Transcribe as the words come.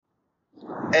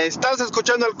Estás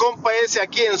escuchando el compa ese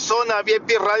aquí en Zona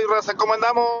VIP Radio, raza. ¿Cómo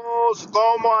andamos?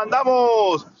 ¿Cómo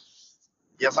andamos?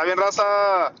 Ya saben,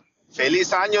 raza.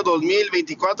 Feliz año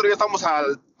 2024. Ya estamos a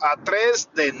 3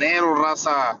 de enero,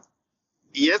 raza.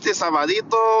 Y este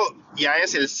sabadito ya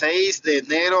es el 6 de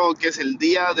enero, que es el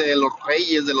día de los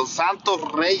reyes, de los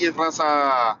santos reyes,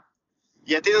 raza.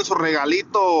 Ya tienen su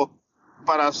regalito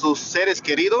para sus seres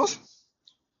queridos.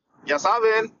 Ya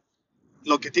saben,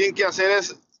 lo que tienen que hacer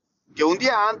es que un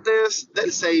día antes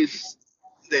del 6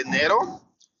 de enero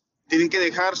tienen que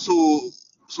dejar su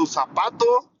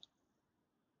zapato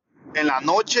en la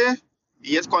noche,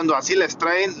 y es cuando así les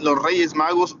traen los Reyes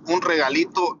Magos un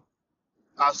regalito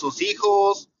a sus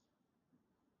hijos.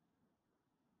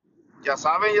 Ya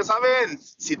saben,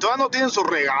 si todavía no tienen su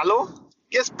regalo,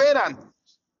 ¿qué esperan?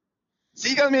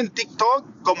 Síganme en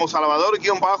TikTok como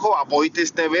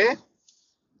Salvador-Aboites TV.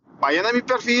 Vayan a mi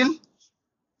perfil,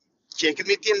 chequen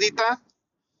mi tiendita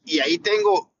y ahí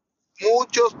tengo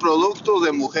muchos productos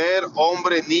de mujer,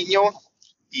 hombre, niño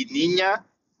y niña,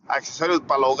 accesorios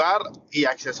para el hogar y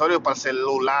accesorios para el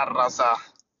celular, raza.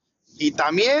 Y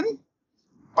también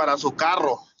para su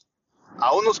carro,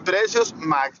 a unos precios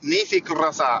magníficos,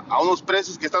 raza, a unos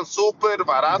precios que están súper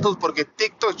baratos, porque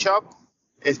TikTok Shop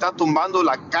está tumbando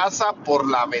la casa por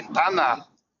la ventana.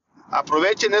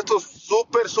 Aprovechen estos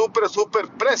súper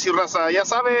precios, raza, ya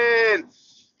saben.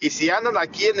 Y si andan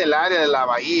aquí en el área de la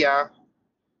bahía,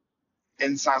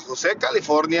 en San José,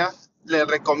 California, les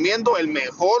recomiendo el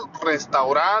mejor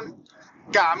restaurante,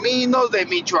 Caminos de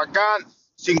Michoacán,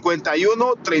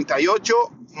 5138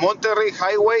 Monterrey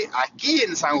Highway, aquí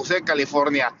en San José,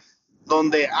 California,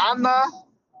 donde Ana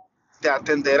te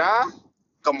atenderá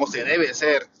como se debe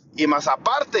ser. Y más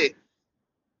aparte,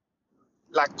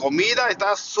 la comida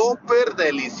está súper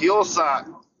deliciosa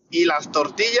y las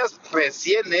tortillas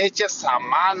recién hechas a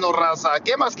mano, raza.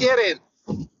 ¿Qué más quieren?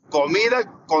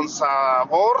 Comida con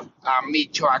sabor a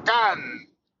Michoacán.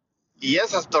 Y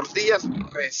esas tortillas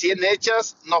recién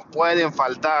hechas no pueden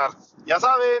faltar. Ya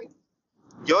saben,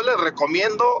 yo les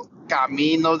recomiendo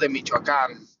Caminos de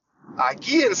Michoacán,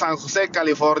 aquí en San José,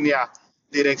 California.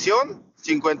 Dirección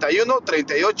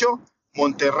 5138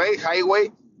 Monterrey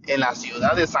Highway, en la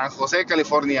ciudad de San José,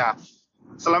 California.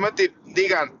 Solamente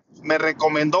digan, me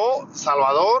recomendó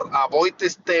Salvador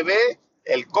Aboites TV,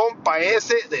 el compa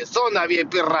ese de Zona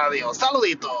VIP Radio.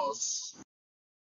 Saluditos.